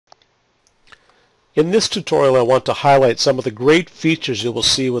In this tutorial, I want to highlight some of the great features you will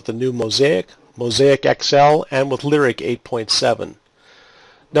see with the new Mosaic, Mosaic XL, and with Lyric 8.7.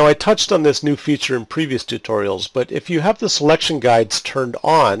 Now, I touched on this new feature in previous tutorials, but if you have the selection guides turned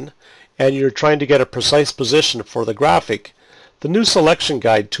on and you're trying to get a precise position for the graphic, the new selection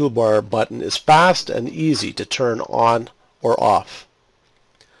guide toolbar button is fast and easy to turn on or off.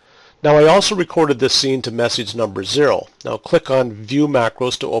 Now, I also recorded this scene to message number 0. Now click on View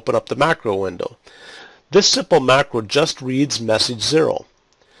Macros to open up the macro window. This simple macro just reads message 0.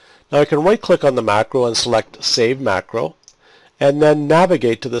 Now I can right click on the macro and select Save Macro, and then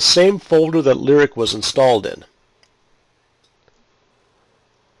navigate to the same folder that Lyric was installed in.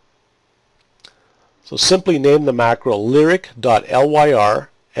 So simply name the macro lyric.lyr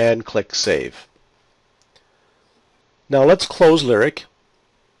and click Save. Now let's close Lyric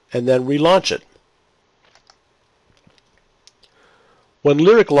and then relaunch it. When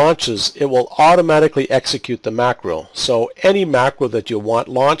Lyric launches, it will automatically execute the macro, so any macro that you want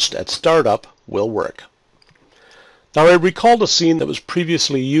launched at startup will work. Now I recalled a scene that was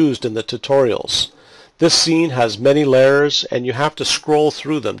previously used in the tutorials. This scene has many layers and you have to scroll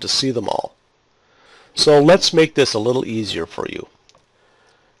through them to see them all. So let's make this a little easier for you.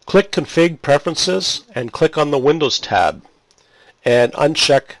 Click Config Preferences and click on the Windows tab and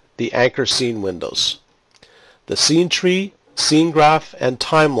uncheck the Anchor Scene windows. The scene tree, scene graph, and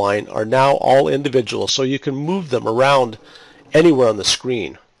timeline are now all individual, so you can move them around anywhere on the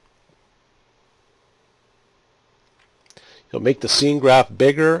screen. You'll make the scene graph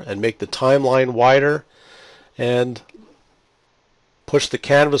bigger and make the timeline wider, and push the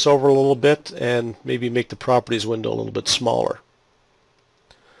canvas over a little bit and maybe make the properties window a little bit smaller.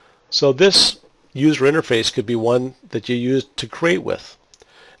 So this user interface could be one that you use to create with.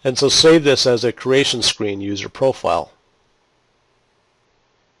 And so save this as a creation screen user profile.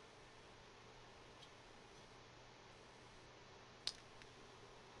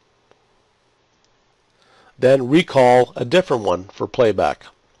 Then recall a different one for playback.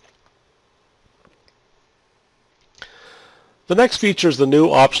 The next feature is the new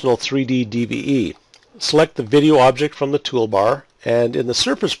optional 3D DVE. Select the video object from the toolbar, and in the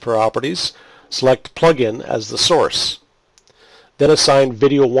surface properties, select Plugin as the source. Then assign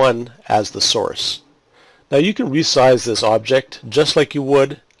Video 1 as the source. Now you can resize this object just like you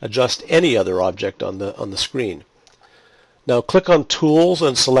would adjust any other object on the screen. Now click on Tools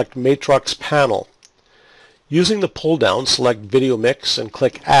and select Matrox Panel. Using the pull-down, select Video Mix and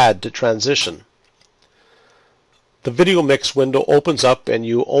click Add to Transition. The Video Mix window opens up and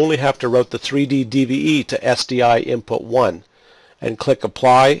you only have to route the 3D DVE to SDI Input 1 and click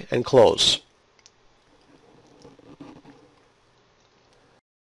Apply and Close.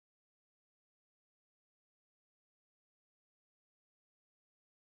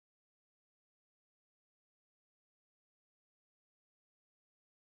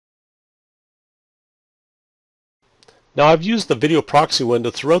 Now I've used the video proxy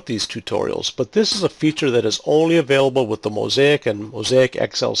window throughout these tutorials, but this is a feature that is only available with the Mosaic and Mosaic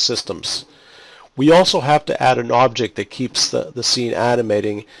XL systems. We also have to add an object that keeps the scene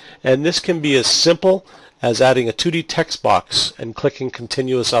animating, and this can be as simple as adding a 2D text box and clicking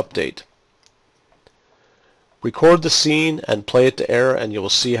Continuous Update. Record the scene and play it to air and you will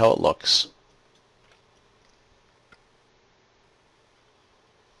see how it looks.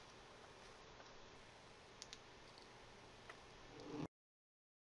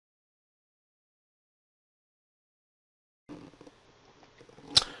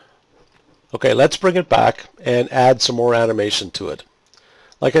 Okay, let's bring it back and add some more animation to it.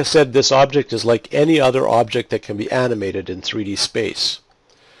 Like I said, this object is like any other object that can be animated in 3D space.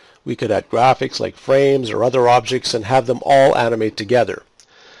 We could add graphics like frames or other objects and have them all animate together.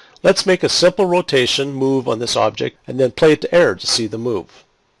 Let's make a simple rotation move on this object and then play it to air to see the move.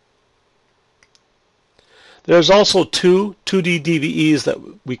 There's also two 2D DVEs that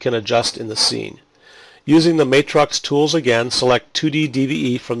we can adjust in the scene. Using the Matrox tools again, select 2D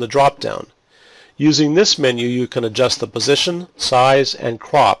DVE from the drop-down. Using this menu, you can adjust the position, size, and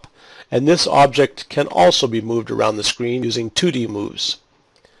crop, and this object can also be moved around the screen using 2D moves.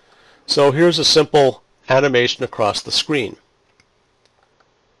 So here's a simple animation across the screen.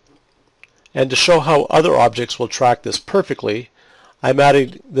 And to show how other objects will track this perfectly, I'm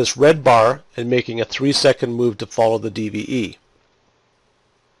adding this red bar and making a 3-second move to follow the DVE.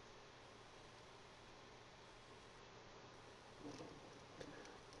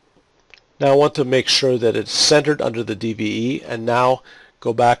 Now I want to make sure that it's centered under the DVE, and now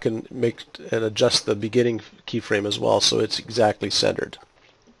go back and adjust the beginning keyframe as well so it's exactly centered.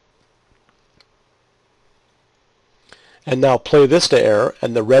 And now play this to air,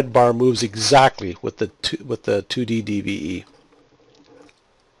 and the red bar moves exactly with the 2D DVE.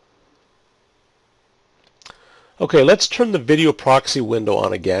 Okay, let's turn the video proxy window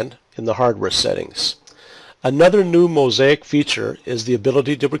on again in the hardware settings. Another new Mosaic feature is the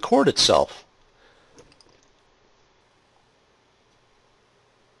ability to record itself.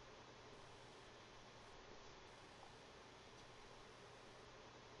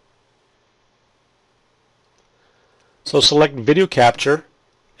 So select Video Capture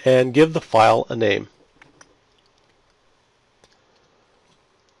and give the file a name.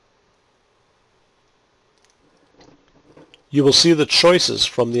 You will see the choices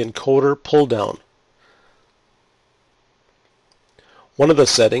from the encoder pull-down. One of the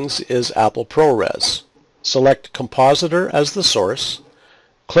settings is Apple ProRes. Select Compositor as the source,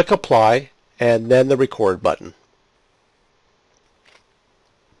 click Apply, and then the Record button.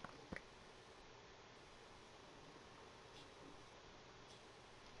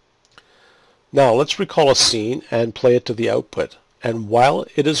 Now let's recall a scene and play it to the output. And while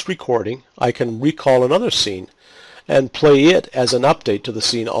it is recording, I can recall another scene and play it as an update to the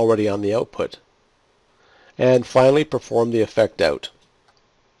scene already on the output. And finally perform the effect out.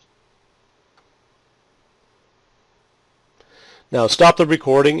 Now stop the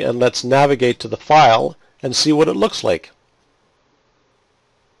recording and let's navigate to the file and see what it looks like.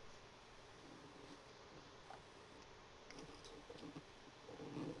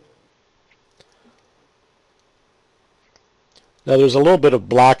 Now there's a little bit of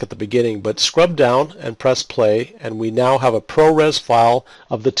black at the beginning, but scrub down and press play, and we now have a ProRes file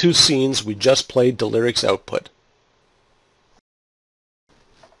of the two scenes we just played to LyricX output.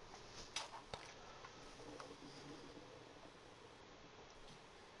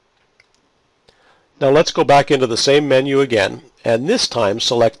 Now let's go back into the same menu again, and this time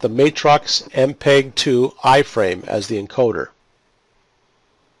select the Matrox MPEG-2 iframe as the encoder.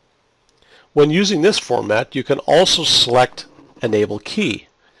 When using this format, you can also select Enable Key,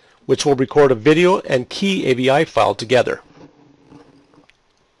 which will record a video and key AVI file together.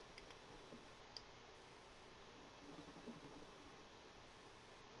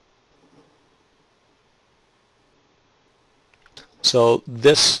 So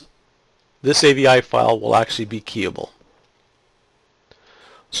this AVI file will actually be keyable.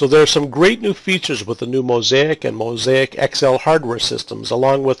 So there are some great new features with the new Mosaic and Mosaic XL hardware systems,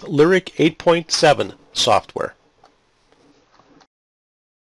 along with Lyric 8.7 software.